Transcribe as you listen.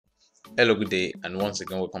Hello, good day, and once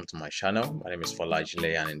again welcome to my channel. My name is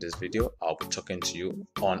Folajile, and in this video I'll be talking to you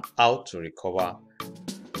on how to recover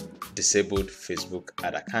disabled Facebook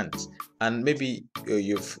ad accounts. And maybe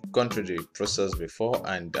you've gone through the process before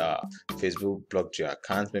and Facebook blocked your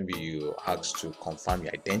account. Maybe you asked to confirm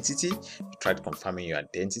your identity, you tried confirming your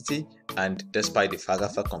identity, and despite the fact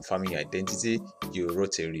after confirming your identity you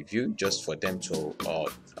wrote a review just for them to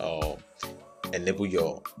enable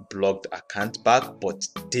your blocked account back, but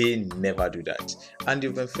they never do that. And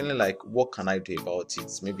you've been feeling like, what can I do about it?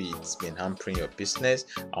 Maybe it's been hampering your business.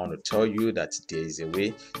 I want to tell you that there is a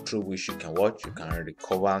way through which you can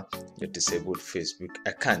recover your disabled Facebook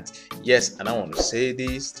account. Yes, and I want to say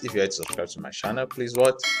this: if you're to subscribe to my channel, please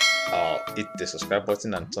hit the subscribe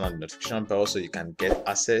button and turn on the notification bell so you can get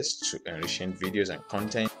access to enriching videos and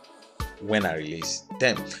content when I release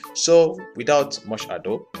them. So without much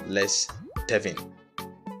ado, let's dive in.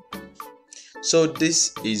 So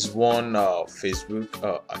this is one Facebook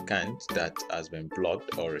account that has been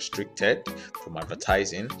blocked or restricted from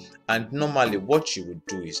advertising, and normally what you would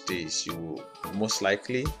do is this: you will most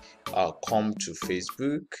likely come to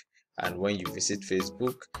Facebook, and when you visit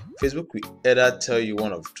Facebook will either tell you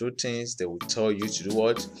one of two things. They will tell you to do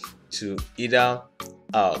what? To either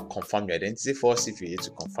confirm your identity first, if you need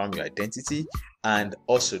to confirm your identity, and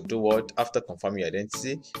also do what after confirming your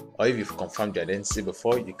identity, or if you've confirmed your identity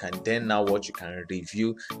before, you can then you can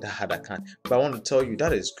review the ad account. But I want to tell you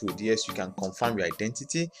that is good. Yes, you can confirm your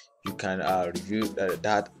identity, you can review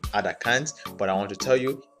that ad account, but I want to tell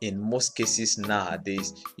you, in most cases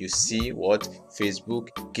nowadays, you see what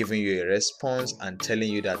Facebook giving you a response and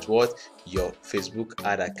telling you that what your Facebook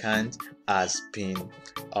ad account has been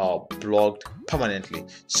blocked permanently.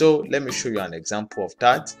 So let me show you an example of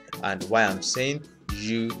that and why I'm saying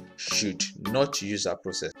you should not use that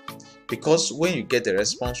process. Because when you get a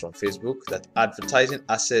response from Facebook that advertising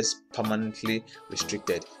access permanently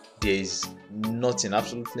restricted, there is nothing,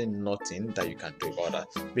 absolutely nothing that you can do about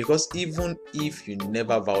that. Because even if you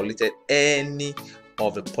never violated any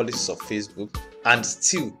of the policies of Facebook and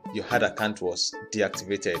still your ad account was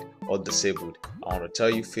deactivated or disabled, I want to tell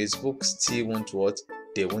you, Facebook still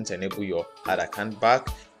they won't enable your ad account back,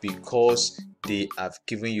 because they have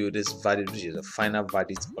given you this verdict, which is a final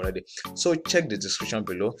verdict already. So check the description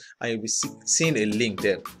below and you'll be seeing a link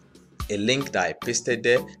there, a link that I pasted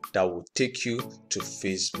there that will take you to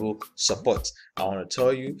Facebook support. I want to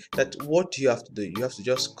tell you that what you have to do, you have to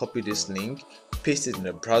just copy this link, paste it in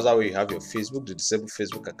the browser where you have your Facebook, the disabled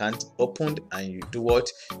Facebook account opened, and you do what?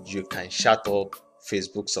 You can shut up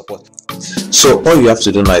Facebook support. So all you have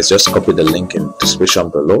to do now is just copy the link in the description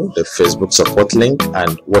below, the Facebook support link,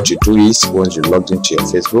 and what you do is, once you logged into your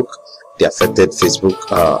Facebook, the affected Facebook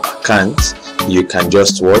account, you can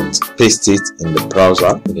just paste it in the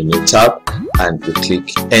browser in a new tab and you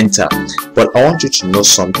click enter. But I want you to know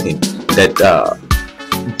something, that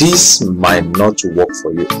this might not work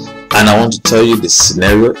for you, and I want to tell you the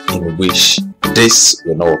scenario in which this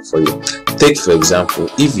will not work for you. Take for example,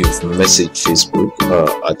 if you've messaged Facebook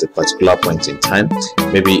at a particular point in time,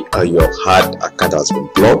 maybe your ad account has been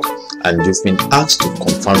blocked and you've been asked to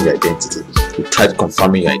confirm your identity. You tried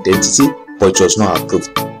confirming your identity, but it was not approved.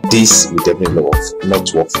 This will definitely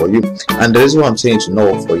not work for you. And the reason why I'm saying it will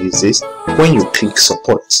not work for you is this: when you click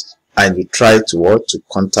support and you try to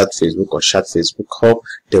contact Facebook or chat Facebook up,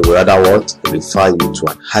 they will rather refer you to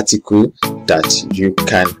an article that you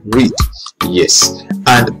can read. Yes,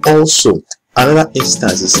 and also another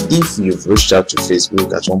instance is if you've reached out to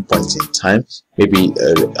Facebook at one point in time, maybe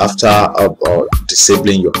after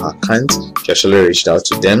disabling your account, you actually reached out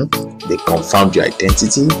to them, they confirmed your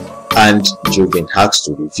identity, and you've been asked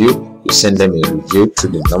to review. You send them a review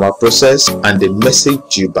through the normal process, and they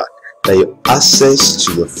message you back that your access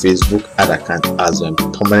to your Facebook ad account has been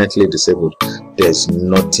permanently disabled. There's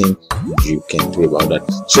nothing you can do about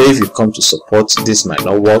that. So if you come to support, this might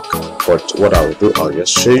not work, but what I will do, I'll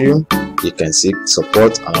just show you. You can see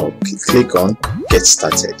support and I'll click on get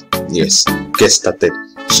started. Yes, get started.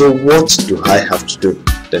 So what do I have to do?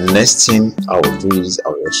 The next thing I will do is I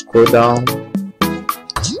will scroll down.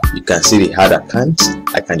 You can see the ad account.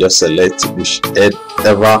 I can just select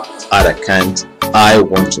whichever ad account I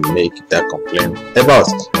want to make that complaint about.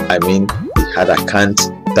 I mean the ad account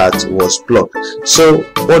that was blocked. So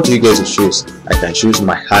what do you get to choose? I can choose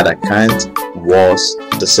my ad account was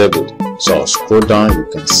disabled. So I'll scroll down, you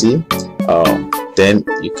can see, then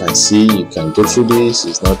you can go through this.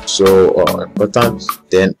 It's not so important.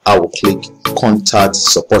 Then I will click contact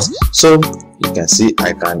support. So you can see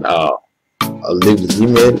I can leave the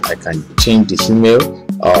email, I can change the email,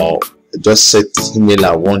 just set the email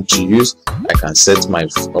I want to use. I can set my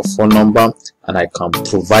phone number, and I can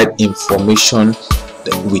provide information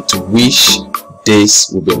with which days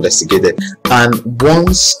will be investigated. And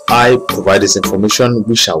once I provide this information,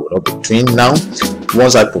 which I will not be doing now,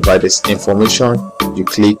 once I provide this information, you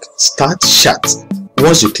click start chat.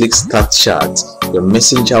 Once you click start chat, your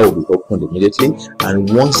messenger will be opened immediately, and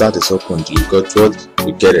once that is opened,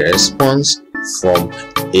 you get a response from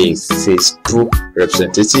a Facebook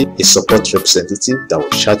representative, a support representative that will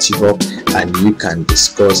chat you up, and you can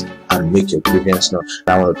discuss and make your grievance known.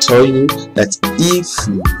 I want to tell you that if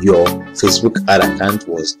your Facebook ad account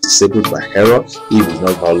was disabled by error, if you've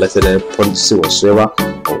not violated any policy whatsoever,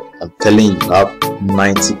 I'm telling you, you have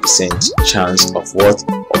 90% chance of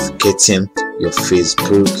getting your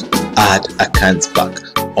Facebook ad account back.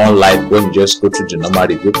 Unlike when you just go through the normal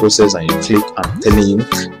review process and you click, I'm telling you,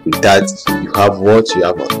 with that you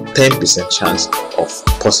have a 10% chance of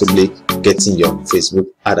possibly getting your Facebook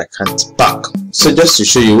ad account back. So just to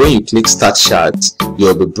show you, when you click start chat,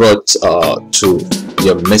 you'll be brought to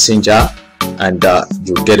your messenger, and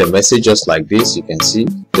you get a message just like this. You can see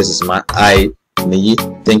this is my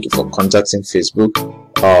Niyi. Thank you for contacting Facebook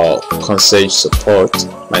concierge support.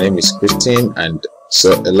 My name is Christine, and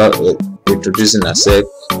so introducing herself,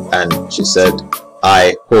 and she said,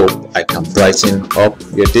 I hope I can brighten up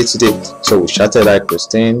your day today. So we chatted. Hi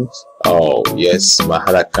Christine, yes, my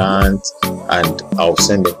ad account, and I'll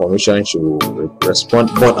send information. She will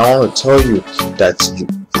respond. But I want to tell you that you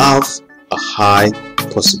have a high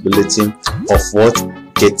possibility of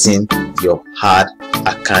getting your ad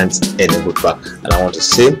account enabled back. And I want to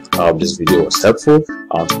say, I hope this video was helpful.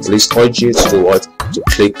 I want to please urge you to do what? To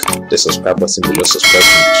click the subscribe button below, subscribe to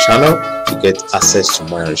the channel to get access to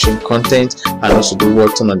more enriching content, and also do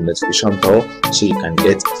what? Turn on the notification bell so you can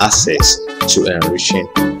get access to enriching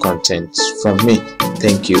content from me.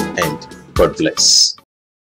 Thank you, and God bless.